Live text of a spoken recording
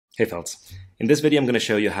Hey Felts. In this video I'm going to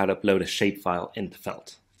show you how to upload a shapefile into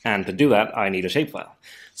Felt. And to do that I need a shapefile.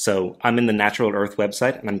 So I'm in the Natural Earth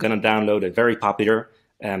website and I'm going to download a very popular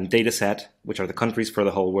data set, which are the countries for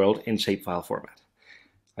the whole world in shapefile format.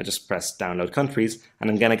 I just press download countries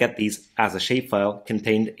and I'm going to get these as a shapefile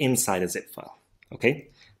contained inside a zip file. Okay,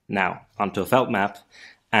 now onto a Felt map,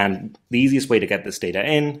 and the easiest way to get this data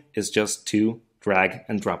in is just to drag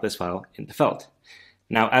and drop this file into Felt.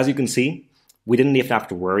 Now as you can see, we didn't even have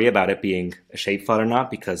to worry about it being a shapefile or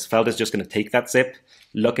not, because Felt is just going to take that zip,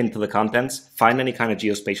 look into the contents, find any kind of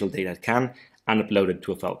geospatial data it can, and upload it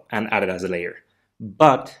to a Felt and add it as a layer.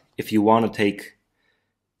 But if you want to take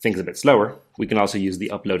things a bit slower, we can also use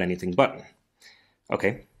the upload anything button.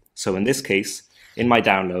 Okay, so in this case, in my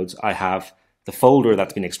downloads, I have the folder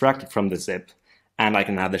that's been extracted from the zip, and I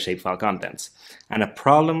can add the shapefile contents. And a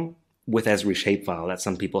problem with Esri shapefile that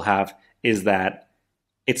some people have is that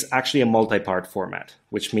it's actually a multi-part format,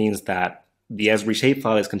 which means that the Esri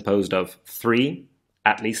shapefile is composed of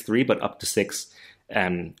at least three, but up to six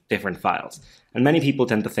different files. And many people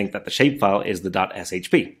tend to think that the shapefile is the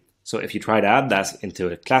 .shp. So if you try to add that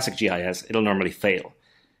into a classic GIS, it'll normally fail.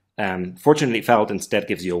 Fortunately, Felt instead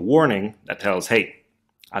gives you a warning that tells, hey,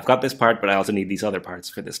 I've got this part, but I also need these other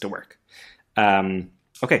parts for this to work.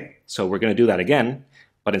 Okay, so we're going to do that again.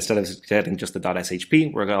 But instead of getting just the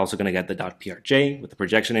 .shp, we're also going to get the .prj with the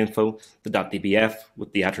projection info, the .dbf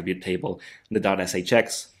with the attribute table, the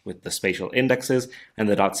 .shx with the spatial indexes, and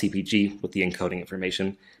the .cpg with the encoding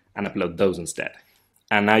information, and upload those instead.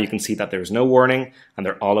 And now you can see that there's no warning, and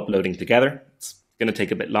they're all uploading together. It's going to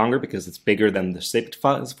take a bit longer because it's bigger than the zipped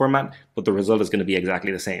files format, but the result is going to be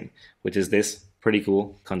exactly the same, which is this pretty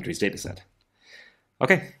cool countries dataset.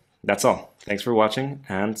 Okay, that's all. Thanks for watching,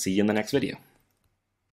 and see you in the next video.